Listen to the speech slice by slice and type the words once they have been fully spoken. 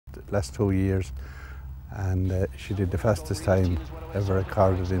last 2 years, and she did the fastest time ever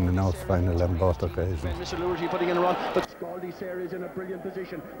recorded in the North final on both occasions. Mr. Lurgy putting in a run, but Scaldy Sarah is in a brilliant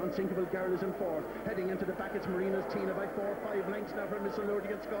position. Unsinkable Girl is in fourth. Heading into the back, it's Marinas Tina by 4 or 5 lengths now from Mr. Lurgy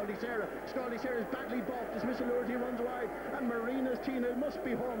and Scaldy Sarah. Scaldy Sarah is badly balked as Mr. Lurgy runs wide, and Marinas Tina must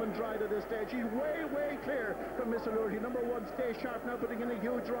be home and dry at this stage. She's way clear from Mr. Lurgy. Number 1, Stay Sharp, now putting in a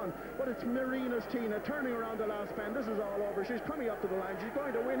huge run, but it's Marinas Tina turning around the last bend. This is all over. She's coming up to the line. She's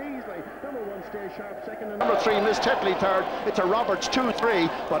going to win easily. Number 1, Stay Sharp, second, and number 3, Miss Tetley, third. It's a Roberts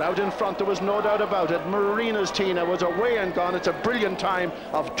 2-3, but out in front there was no doubt about it. Marinas Tina was away and gone. It's a brilliant time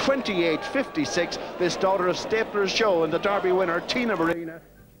of 28.56. This daughter of Stapler's Show and the Derby winner, Tina Marina.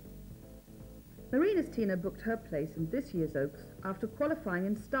 Marinas Tina booked her place in this year's Oaks after qualifying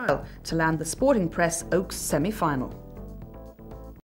in style to land the Sporting Press Oaks semi-final.